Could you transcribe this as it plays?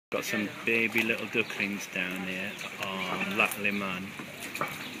Got some baby little ducklings down here on leman,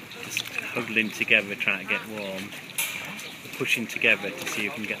 just huddling together trying to get warm, pushing together to see who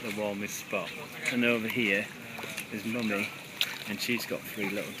can get the warmest spot. And over here is Mummy, and she's got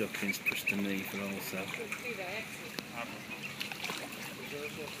 3 little ducklings pushed underneath her also.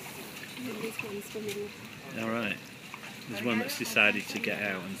 Alright, there's one that's decided to get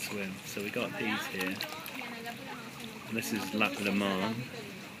out and swim, so we got these here. And this is leman.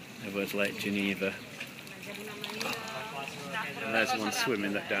 Everyone's Lake Geneva. And there's one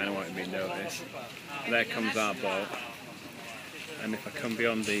swimming that down, won't be noticed. There comes our boat. And if I come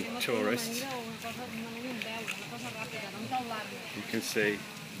beyond the tourists, you can see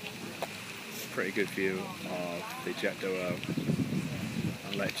a pretty good view of the Jet d'Eau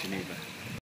on Lake Geneva.